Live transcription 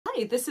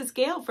Hi, this is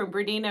Gayle from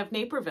Bernina of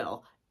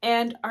Naperville.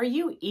 And are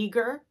you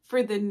eager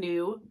for the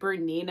new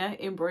Bernina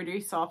Embroidery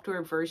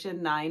Software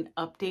version 9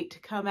 update to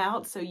come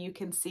out so you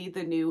can see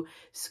the new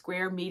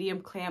square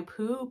medium clamp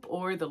hoop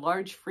or the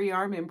large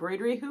freearm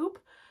embroidery hoop?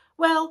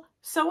 Well,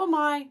 so am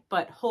I,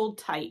 but hold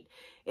tight.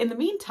 In the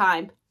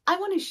meantime, I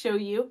want to show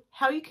you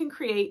how you can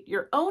create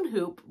your own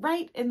hoop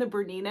right in the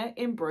Bernina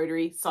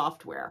embroidery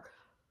software.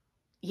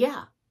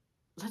 Yeah,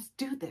 let's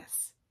do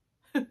this.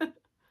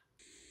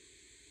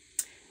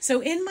 So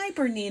in my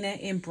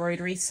Bernina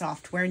Embroidery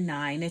Software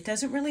 9, it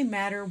doesn't really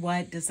matter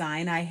what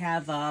design I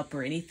have up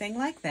or anything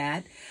like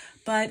that,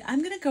 but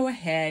I'm going to go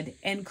ahead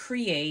and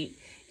create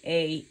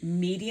a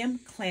medium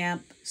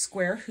clamp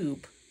square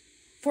hoop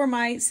for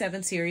my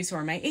 7 series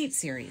or my 8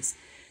 series.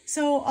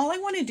 So all I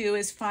want to do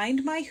is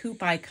find my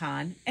hoop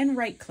icon and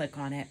right click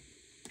on it.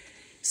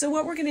 So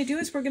what we're going to do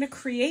is we're going to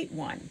create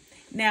one.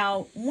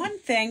 Now, one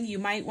thing you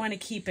might want to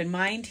keep in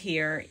mind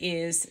here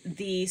is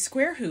the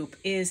square hoop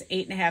is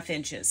 8.5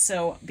 inches.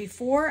 So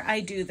before I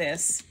do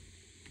this,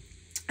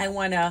 I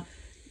want to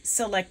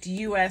select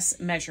US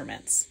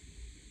measurements.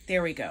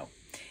 There we go.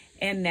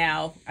 And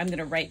now I'm going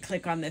to right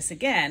click on this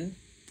again.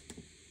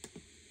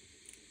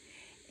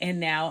 And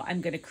now I'm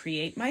going to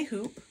create my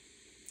hoop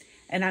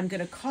and I'm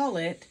going to call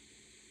it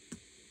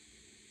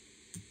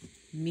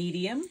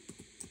medium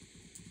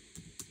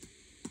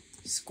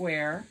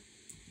square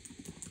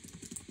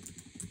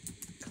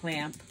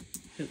clamp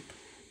hoop.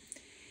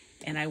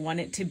 And I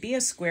want it to be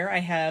a square. I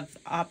have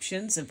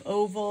options of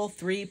oval,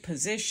 3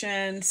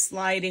 position,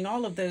 sliding,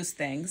 all of those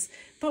things,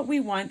 but we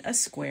want a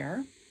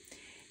square.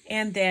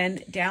 And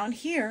then down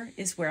here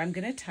is where I'm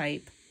going to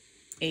type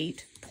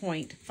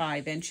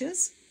 8.5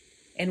 inches,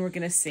 and we're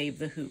going to save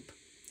the hoop.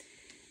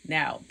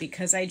 Now,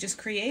 because I just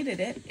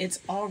created it, it's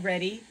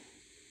already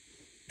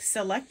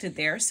selected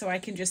there, so I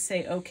can just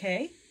say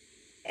OK,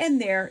 and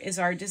there is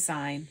our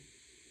design.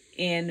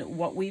 In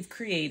what we've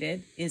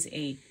created is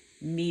a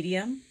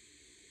medium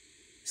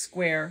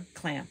square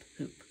clamp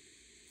hoop.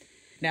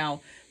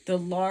 Now, the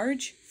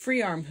large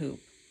freearm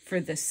hoop for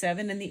the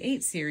 7 and the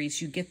 8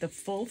 series, you get the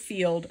full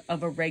field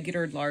of a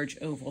regular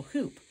large oval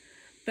hoop.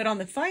 But on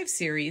the 5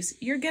 series,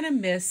 you're going to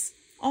miss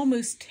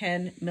almost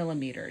 10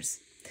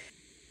 millimeters.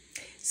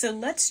 So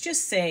let's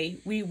just say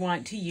we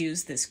want to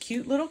use this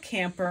cute little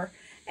camper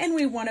and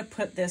we want to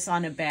put this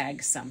on a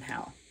bag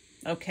somehow.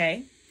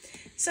 Okay?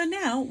 So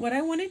now what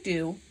I want to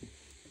do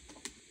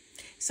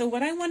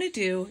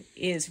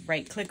is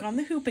right click on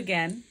the hoop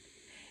again,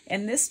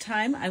 and this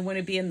time I want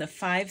to be in the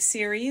 5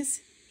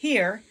 series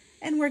here,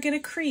 and we're going to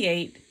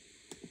create,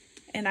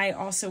 and I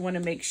also want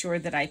to make sure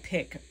that I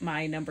pick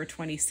my number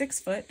 26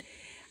 foot.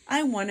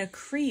 I want to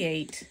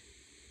create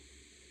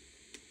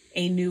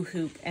a new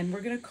hoop, and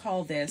we're going to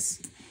call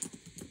this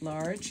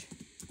Large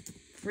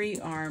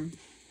Freearm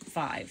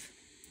 5.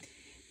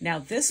 Now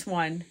this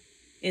one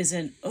is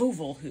an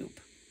oval hoop.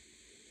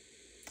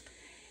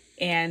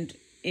 And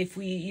if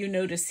you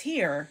notice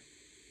here,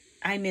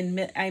 I'm in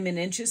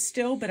inches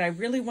still, but I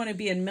really want to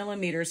be in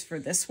millimeters for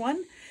this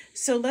one.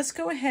 So let's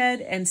go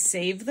ahead and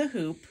save the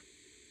hoop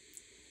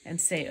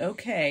and say,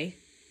 okay,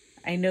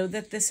 I know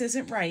that this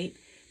isn't right,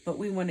 but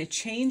we want to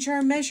change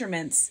our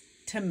measurements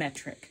to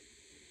metric.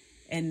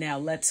 And now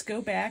let's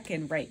go back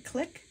and right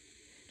click.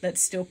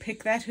 Let's still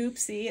pick that hoop.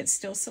 See, it's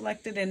still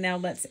selected, and now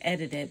let's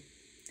edit it.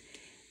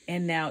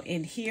 And now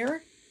in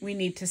here, we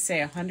need to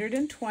say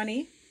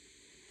 120.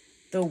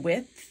 The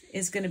width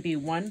is going to be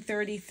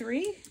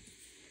 133,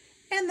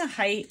 and the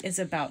height is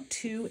about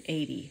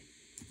 280.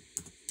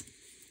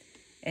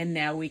 And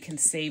now we can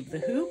save the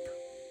hoop.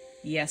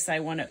 Yes, I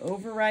want to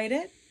override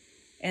it,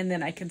 and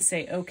then I can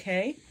say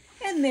OK,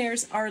 and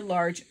there's our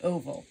large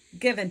oval.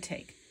 Give and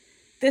take.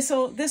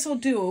 This'll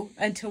do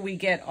until we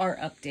get our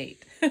update.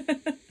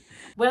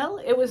 Well,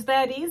 it was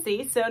that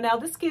easy. So now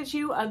this gives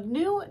you a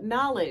new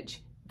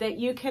knowledge that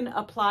you can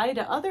apply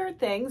to other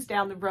things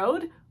down the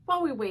road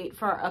while we wait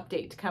for our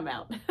update to come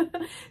out.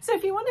 So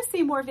if you want to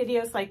see more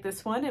videos like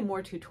this one and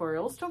more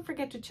tutorials, don't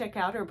forget to check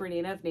out our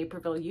Bernina of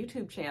Naperville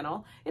YouTube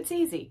channel. It's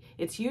easy.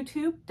 It's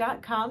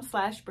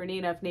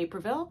youtube.com/Bernina of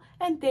Naperville,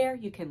 and there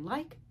you can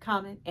like,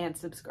 comment, and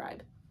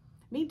subscribe.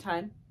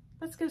 Meantime,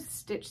 let's go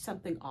stitch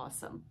something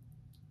awesome.